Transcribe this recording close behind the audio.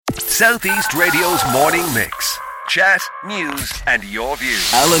Southeast Radio's morning mix. Chat, news and your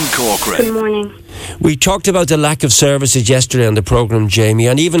views. Alan Corcoran. Good morning. We talked about the lack of services yesterday on the programme, Jamie,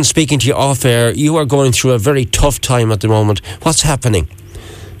 and even speaking to you off air, you are going through a very tough time at the moment. What's happening?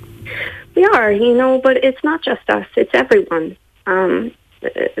 We are, but it's not just us, it's everyone.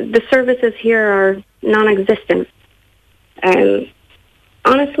 The services here are non-existent.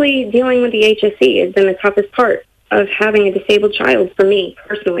 Honestly, dealing with the HSE has been the toughest part of having a disabled child for me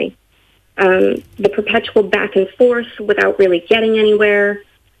personally. The perpetual back and forth without really getting anywhere.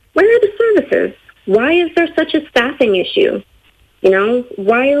 Where are the services? Why is there such a staffing issue?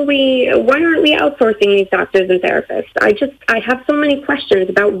 Why aren't we outsourcing these doctors and therapists? I have so many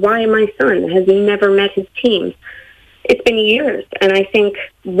questions about why my son has never met his team. It's been years, and I think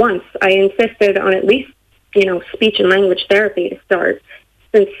once I insisted on at least, speech and language therapy to start,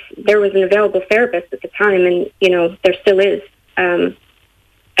 since there was an available therapist at the time, and, there still is.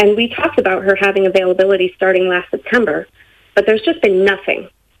 And we talked about her having availability starting last September, but there's just been nothing.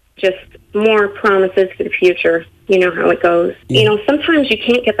 Just more promises for the future. You know how it goes. Yeah. Sometimes you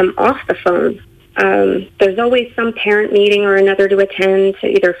can't get them off the phone. There's always some parent meeting or another to attend to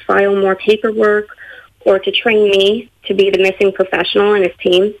either file more paperwork or to train me to be the missing professional in his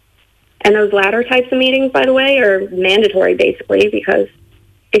team. And those latter types of meetings, by the way, are mandatory basically, because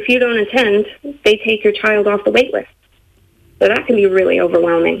if you don't attend, they take your child off the wait list. So that can be really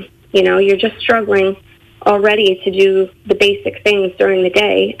overwhelming. You're just struggling already to do the basic things during the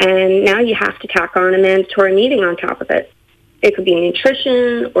day, and now you have to tack on a mandatory meeting on top of it. It could be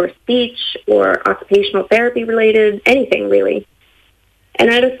nutrition or speech or occupational therapy related, anything really. And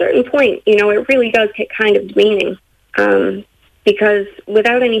at a certain point, it really does get kind of demeaning because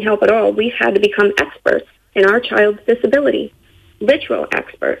without any help at all, we've had to become experts in our child's disability, literal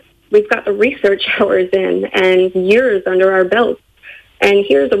experts. We've got the research hours in and years under our belts. And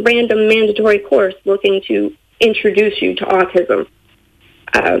here's a random mandatory course looking to introduce you to autism.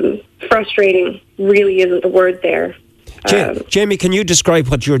 Frustrating really isn't the word there. Jamie, can you describe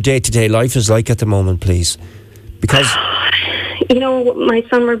what your day-to-day life is like at the moment, please? Because my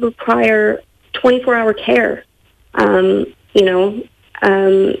son would require 24-hour care.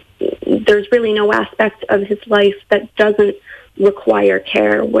 There's really no aspect of his life that doesn't require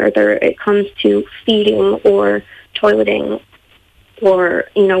care, whether it comes to feeding or toileting or,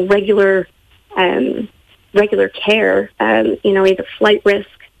 regular care, either flight risk.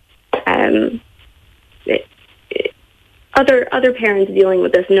 Other parents dealing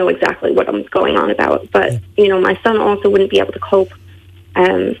with this know exactly what I'm going on about. But, my son also wouldn't be able to cope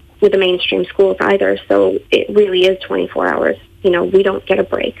with the mainstream schools either. So it really is 24 hours. We don't get a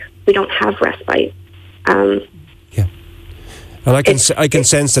break. We don't have respite. And I can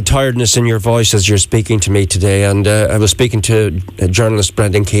sense the tiredness in your voice as you're speaking to me today. And I was speaking to journalist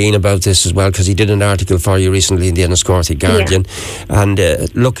Brendan Keane about this as well, because he did an article for you recently in the Enniscorthy Guardian. Yeah.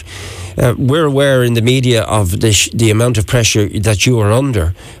 And look, we're aware in the media of the amount of pressure that you are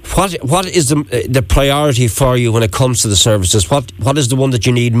under. What is the priority for you when it comes to the services? What is the one that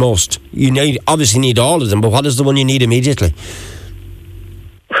you need most? You obviously need all of them, but what is the one you need immediately?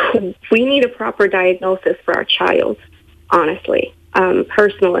 We need a proper diagnosis for our child. Honestly,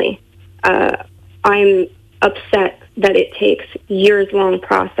 personally, I'm upset that it takes years-long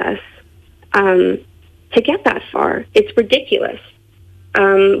process to get that far. It's ridiculous.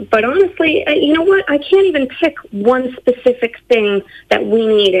 But honestly, you know what? I can't even pick one specific thing that we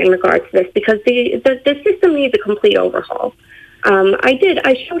need in regards to this, because the system needs a complete overhaul.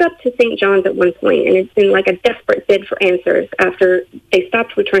 I showed up to St. John's at one point, and it's been like a desperate bid for answers after they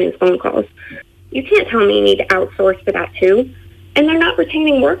stopped returning phone calls. You can't tell me you need to outsource for that too. And they're not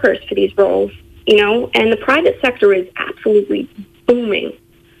retaining workers for these roles, and the private sector is absolutely booming.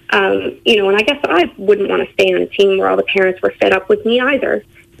 And I guess I wouldn't want to stay on a team where all the parents were fed up with me either.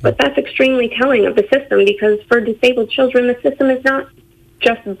 But that's extremely telling of the system, because for disabled children, the system is not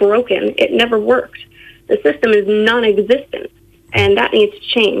just broken. It never worked. The system is non-existent, and that needs to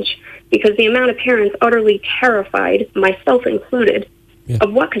change, because the amount of parents utterly terrified, myself included,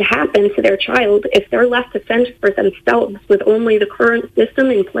 of what could happen to their child if they're left to fend for themselves with only the current system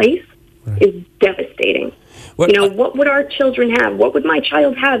in place is devastating. What would our children have? What would my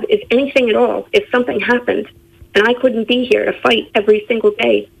child have, if anything at all, if something happened and I couldn't be here to fight every single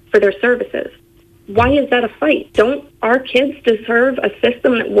day for their services? Why is that a fight? Don't our kids deserve a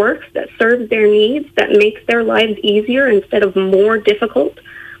system that works, that serves their needs, that makes their lives easier instead of more difficult?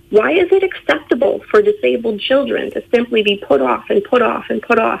 Why is it acceptable for disabled children to simply be put off and put off and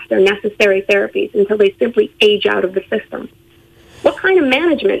put off their necessary therapies until they simply age out of the system? What kind of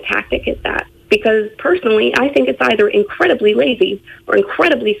management tactic is that? because personally, I think it's either incredibly lazy or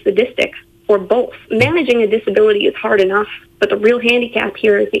incredibly sadistic, or both. Managing a disability is hard enough, but the real handicap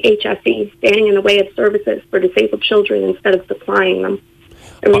here is the HSE standing in the way of services for disabled children instead of supplying them.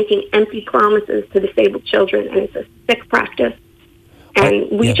 They're making empty promises to disabled children, and it's a sick practice. And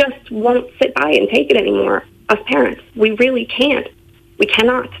we just won't sit by and take it anymore, us parents. We really can't. We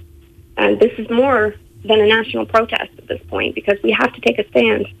cannot. And this is more than a national protest at this point, because we have to take a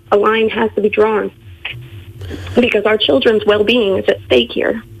stand. A line has to be drawn, because our children's well-being is at stake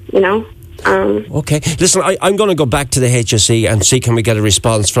here, you know? Okay, listen, I'm going to go back to the HSE and see can we get a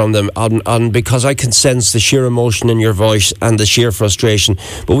response from them on because I can sense the sheer emotion in your voice and the sheer frustration.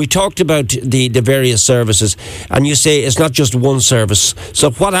 But we talked about the various services, and you say it's not just one service.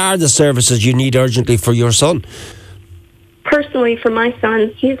 So what are the services you need urgently for your son? Personally, for my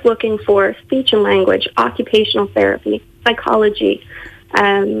son, he's looking for speech and language, occupational therapy, psychology,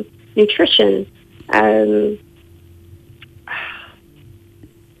 nutrition.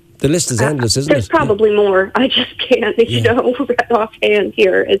 The list is endless, isn't There's it? There's probably more. I just can't, right offhand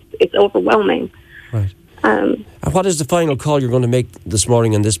here. It's overwhelming. Right. And what is the final call you're going to make this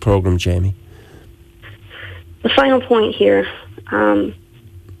morning in this programme, Jamie? The final point here, I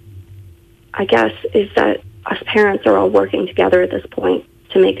guess, is that us parents are all working together at this point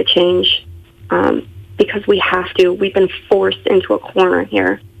to make a change, because we have to. We've been forced into a corner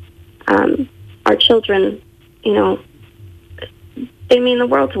here. Our children, they mean the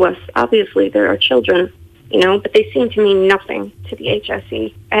world to us. Obviously, they're our children, but they seem to mean nothing to the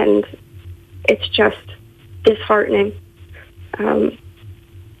HSE, and it's just disheartening. And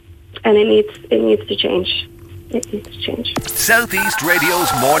it needs to change. It needs to change. Southeast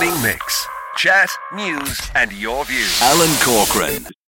Radio's morning mix. Chat, news, and your views. Alan Corcoran.